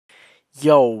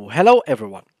Yo, hello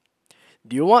everyone.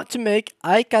 Do you want to make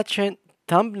eye-catching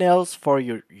thumbnails for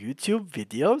your YouTube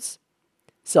videos?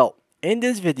 So, in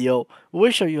this video,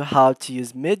 we'll show you how to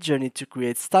use Midjourney to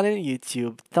create stunning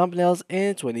YouTube thumbnails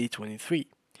in 2023.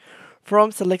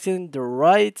 From selecting the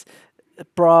right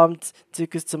prompt to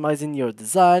customizing your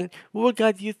design, we will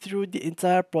guide you through the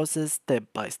entire process step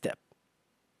by step.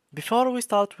 Before we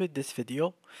start with this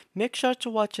video, make sure to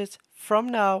watch it from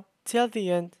now till the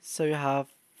end so you have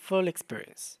full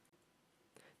experience.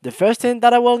 The first thing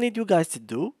that I will need you guys to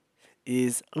do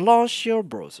is launch your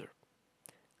browser.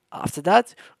 After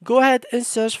that, go ahead and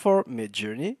search for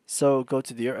Midjourney. So go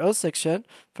to the URL section,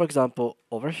 for example,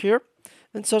 over here,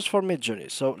 and search for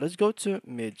Midjourney. So let's go to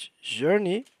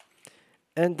Midjourney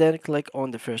and then click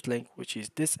on the first link, which is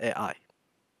this AI.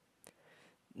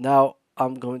 Now,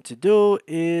 I'm going to do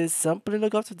is simply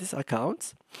log out to this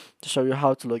account to show you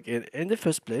how to log in the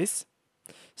first place.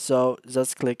 So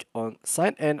just click on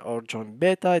sign in or join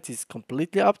beta. It is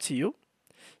completely up to you.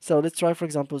 So let's try, for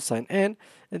example, sign in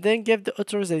and then give the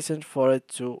authorization for it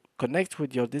to connect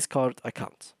with your Discord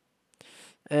account.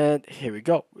 And here we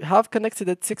go. We have connected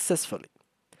it successfully.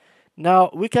 Now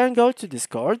we can go to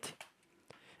Discord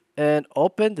and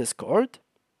open Discord,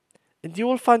 and you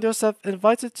will find yourself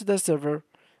invited to the server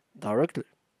directly.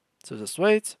 So just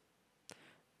wait.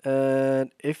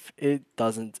 And if it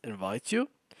doesn't invite you,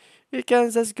 you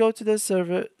can just go to the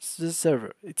server.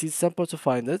 It is simple to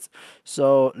find it.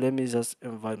 So let me just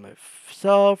invite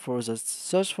myself or just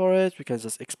search for it. We can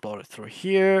just explore it through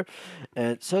here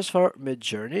and search for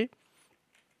Midjourney.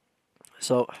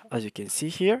 So as you can see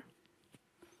here,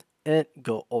 and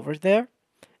go over there,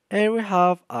 and we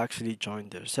have actually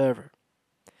joined their server.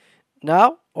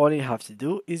 Now all you have to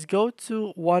do is go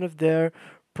to one of their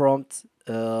prompt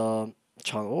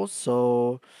channels.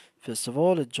 So first of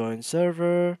all, let's join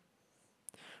server.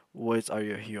 Words are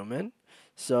you human?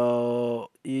 So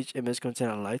each image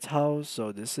contains a lighthouse.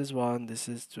 So this is one, this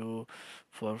is two,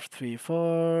 four, three,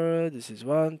 four. This is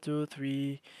one, two,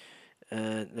 three,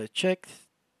 and let's check.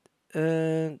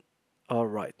 And all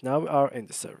right, now we are in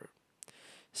the server.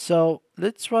 So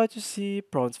let's try to see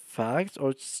prompt facts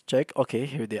or check. Okay,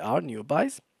 here they are, new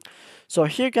buys. So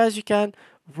here, guys, you can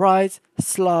write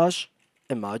slash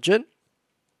imagine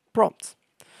prompt.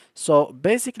 So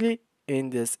basically,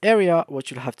 in this area,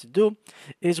 what you'll have to do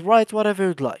is write whatever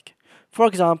you'd like. For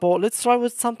example, let's try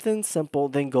with something simple,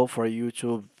 then go for a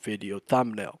YouTube video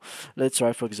thumbnail. Let's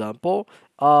try, for example,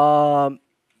 a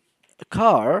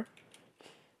car,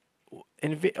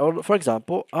 or for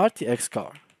example, RTX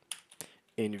car,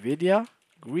 NVIDIA,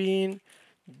 green,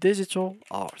 digital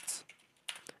art.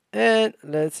 And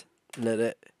let's let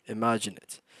it imagine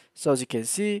it. So as you can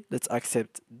see, let's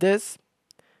accept this,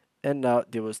 and now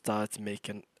they will start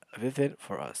making everything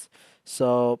for us.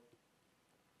 So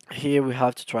here we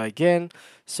have to try again.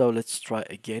 So let's try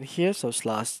again here. So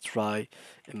slash try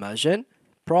imagine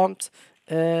prompt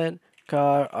and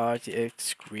car RTX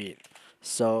screen.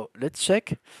 So let's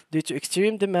check. Due to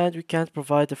extreme demand, we can't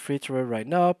provide a free trial right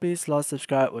now. Please slash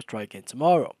subscribe or try again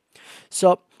tomorrow.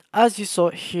 So as you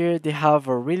saw here, they have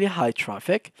a really high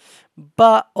traffic,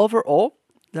 but overall,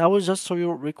 I will just show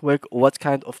you real quick what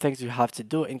kind of things you have to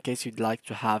do in case you'd like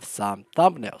to have some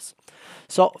thumbnails.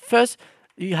 So first,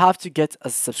 you have to get a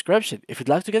subscription. If you'd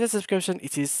like to get a subscription,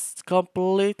 it is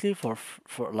completely for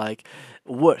like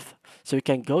worth. So you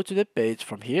can go to the page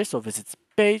from here. So visit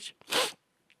page,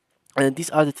 and these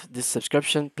are the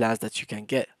subscription plans that you can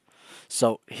get.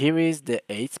 So here is the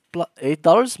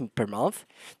 $8 per month.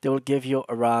 They will give you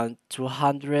around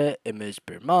 200 image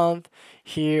per month.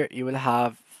 Here you will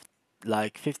have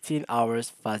like 15 hours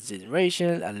fast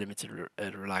generation, unlimited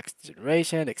relaxed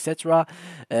generation, etc.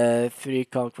 3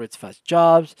 concrete fast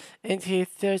jobs, and here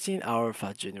 13-hour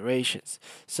fast generations.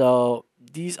 So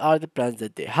these are the plans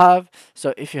that they have.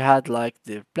 So if you had like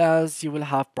the plans, you will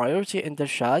have priority in the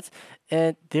chat,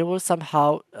 and they will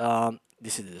somehow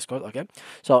this is the Discord, okay?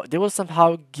 So they will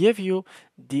somehow give you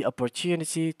the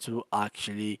opportunity to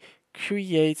actually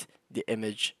create the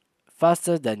image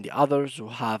faster than the others who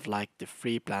have like the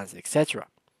free plans, etc.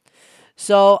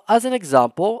 So as an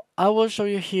example, I will show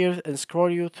you here and scroll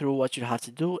you through what you have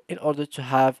to do in order to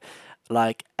have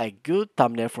like a good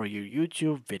thumbnail for your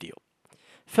YouTube video.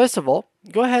 First of all,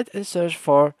 go ahead and search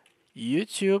for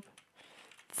YouTube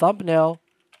thumbnail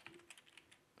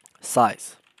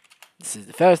size. This is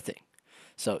the first thing.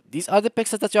 So these are the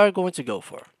pixels that you are going to go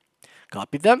for.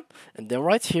 Copy them and then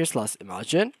right here slash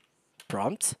imagine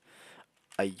prompt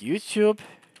a YouTube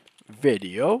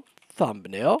video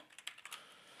thumbnail.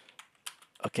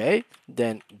 Okay,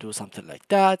 then do something like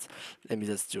that. Let me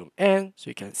just zoom in so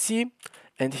you can see.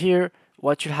 And here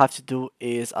what you have to do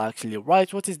is actually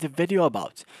write what is the video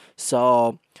about.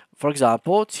 So for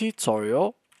example,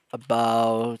 tutorial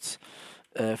about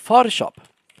Photoshop.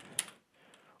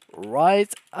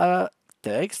 Write a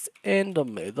text in the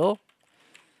middle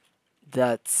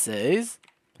that says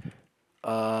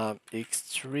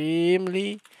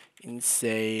extremely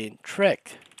insane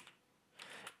trick.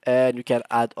 And you can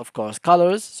add, of course,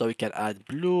 colors, so you can add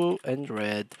blue and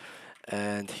red,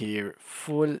 and here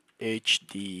full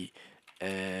HD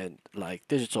and like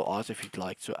digital art if you'd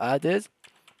like to add it.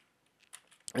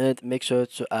 And make sure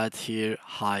to add here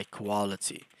high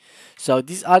quality. So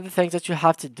these are the things that you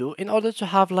have to do in order to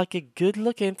have like a good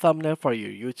looking thumbnail for your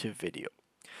YouTube video.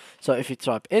 So if you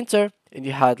type enter and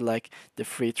you had like the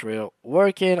free trial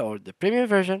working or the premium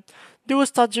version, they will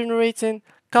start generating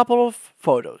couple of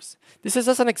photos. This is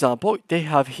just an example. They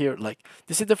have here like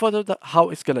this is the photo that how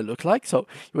it's gonna look like. So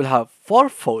you will have 4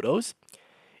 photos.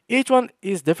 Each one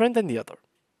is different than the other.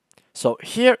 So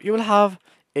here you will have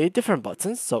 8 different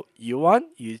buttons. So U1,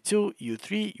 U2,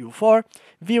 U3, U4,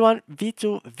 V1,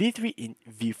 V2, V3, and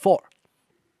V4.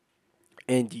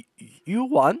 And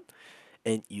U1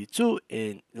 and U2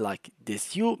 and like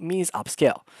this U means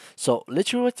upscale. So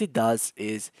literally what it does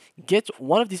is get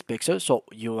one of these pixels. So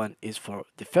U1 is for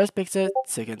the first pixel,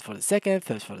 second for the second,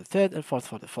 third for the third, and fourth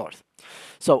for the fourth.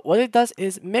 So what it does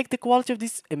is make the quality of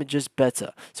these images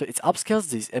better. So it upscales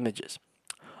these images.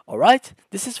 Alright,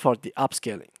 this is for the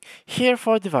upscaling. Here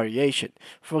for the variation.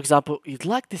 For example, you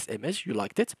like this image, you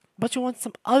liked it, but you want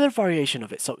some other variation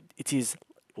of it. So it is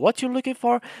what you're looking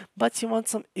for, but you want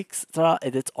some extra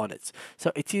edit on it.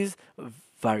 So it is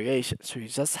variation. So you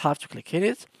just have to click in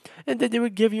it, and then they will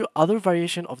give you other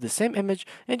variation of the same image,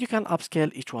 and you can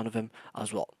upscale each one of them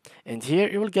as well. And here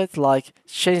you will get like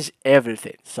change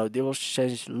everything. So they will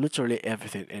change literally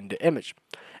everything in the image.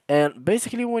 And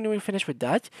basically when we finish with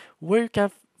that, where you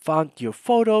can find your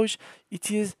photos,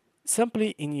 it is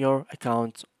simply in your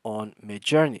account on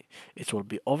Midjourney. It will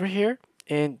be over here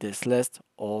in this list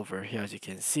over here, as you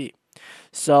can see.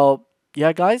 So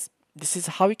yeah guys, this is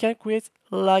how you can create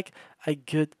like a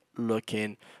good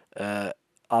looking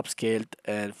upscaled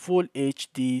and full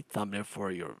HD thumbnail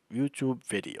for your YouTube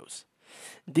videos.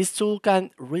 This tool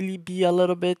can really be a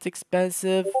little bit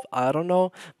expensive, I don't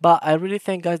know, but I really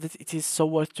think guys that it is so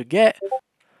worth to get.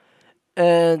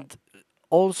 And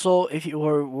also, if you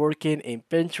are working in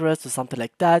Pinterest or something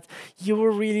like that, you will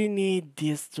really need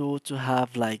this tool to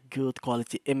have like good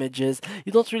quality images.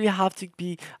 You don't really have to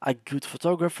be a good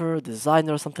photographer,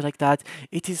 designer, or something like that.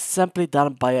 It is simply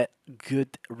done by a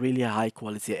good, really high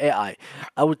quality AI.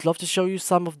 I would love to show you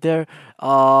some of their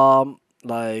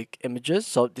like images.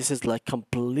 So this is like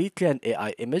completely an AI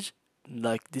image.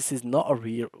 Like this is not a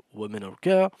real woman or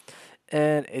girl,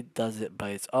 and it does it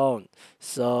by its own.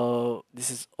 So this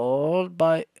is all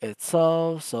by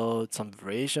itself. So some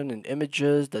variation in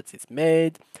images that it's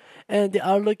made, and they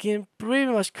are looking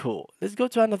pretty much cool. Let's go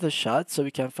to another shot so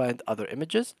we can find other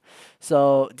images.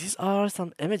 So these are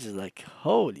some images like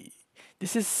holy,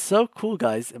 this is so cool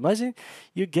guys. Imagine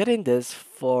you getting this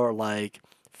for like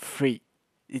free.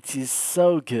 It is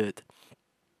so good,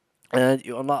 and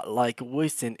you're not like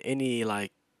wasting any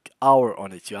like hour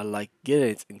on it. You are like getting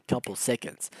it in couple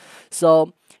seconds.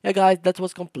 So yeah guys, that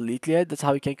was completely it. That's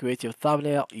how you can create your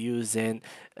thumbnail using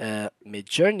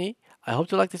Midjourney. I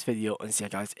hope you like this video, and see you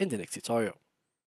guys in the next tutorial.